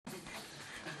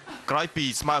ក្រោយពី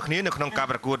ស្មើគ្នានៅក្នុងការ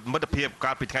ប្រកួតមិត្តភាព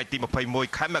កាលពីថ្ងៃទី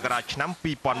21ខែមករាឆ្នាំ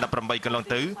2018កន្លង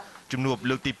ទៅជំនួប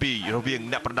លើកទី2រវាង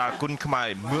អ្នកប្រដាល់គុណខ្មែរ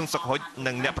មឿងសុកហុច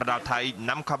និងអ្នកប្រដាល់ថៃ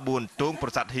ណាំខាបួនទងប្រ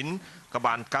សាទហ៊ីនក៏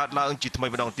បានកើតឡើងជាថ្មី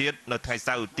ម្ដងទៀតនៅថ្ងៃ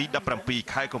សៅរ៍ទី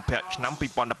17ខែកុម្ភៈឆ្នាំ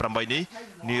2018នេះ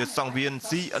នាសង្វៀន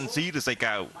CNC ឬសី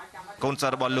កែវកូនសិ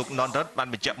ស្សរបស់លោកណនរិទ្ធបាន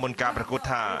បញ្ជាក់មុនការប្រកួត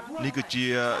ថានេះគឺជា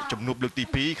ជំនួបលើកទី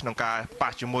2ក្នុងការ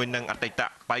ប៉ះជាមួយនឹងអតីត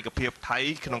បេក្ខភាពថៃ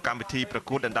ក្នុងកម្មវិធីប្រ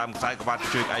កួតដណ្ដើមខ្សែក្បាច់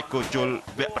ជើងឯកគោជល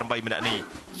វគ្គ8ម្នាក់នេះ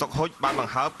សុកហុចបានប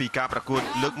ង្ហើបពីការប្រកួត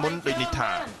លើកមុនដូចនេះថា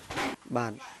បា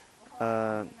ទ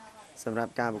សម្រា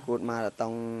ប់ការប្រកួតម៉ារ៉ាតុ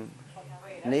ង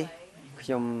នេះខ្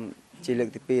ញុំជាលើក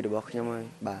ទី2របស់ខ្ញុំហើយ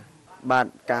បាទ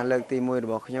ការលើកទី1រ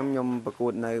បស់ខ្ញុំប្រកួ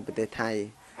តនៅប្រទេសថៃ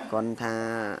គាត់ថា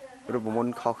រូបមន្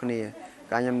តខុសគ្នា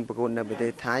ការខ្ញុំប្រកួតនៅប្រទេ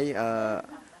សថៃ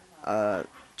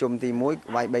ជុំទី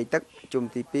1វាយ3ទឹកជុំ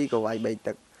ទី2ក៏វាយ3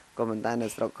ទឹកក៏ប៉ុន្តែនៅ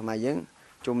ស្រុកខ្មែរយើង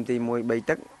ជុំទី1 3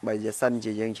ទឹកបើជាសិន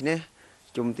ជាយើងឈ្នះ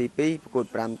ជុំទី2ប្រកួត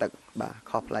5ទឹកបាទ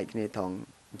ខុសប្លែកគ្នាត្រង់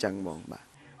អញ្ចឹងបងបា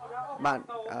ទ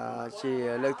ជា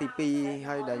លើកទី2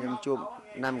ហើយដែលខ្ញុំជួប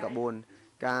ណាំកាបួន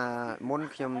ការមុន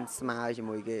ខ្ញុំស្មើជា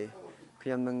មួយគេខ្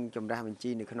ញុំនឹងចម្រាស់បញ្ជី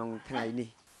នៅក្នុងថ្ងៃនេះ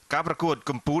ការប្រកួត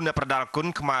កម្ពុជាអ្នកប្រដាល់គុណ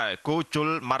ខ្មែរគោជល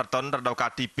ម៉ារ៉ាតុនរដូវកា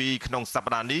លទី2ក្នុងស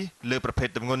ប្តាហ៍នេះលើប្រភេទ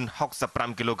ទម្ងន់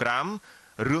65គីឡូក្រាម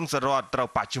រឿងសរតត្រូវ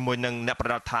ប៉ះជាមួយនឹងអ្នកប្រ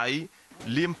ដាល់ថៃ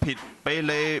លៀមភីតពេ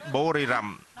លេបូរីរ៉ាំ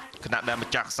ខណៈដែលម្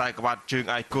ចាស់ខ្សែក្បាច់ជើង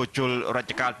ឯកគោជលរជ្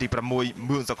ជកាលទី6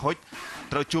មឿងសុកហុច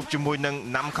ត្រូវជួបជាមួយនឹង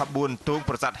ណាំខាបួនទង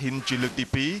ប្រសាទហ៊ីនជាលើកទី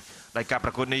2ដែលការប្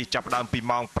រកួតនេះចាប់ផ្ដើមពី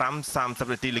ម៉ោង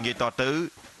 5:30 នាទីល្ងាចតទៅ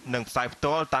និងផ្សាយផ្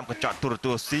ទាល់តាមកញ្ចក់ទូរទ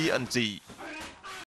ស្សន៍ CNC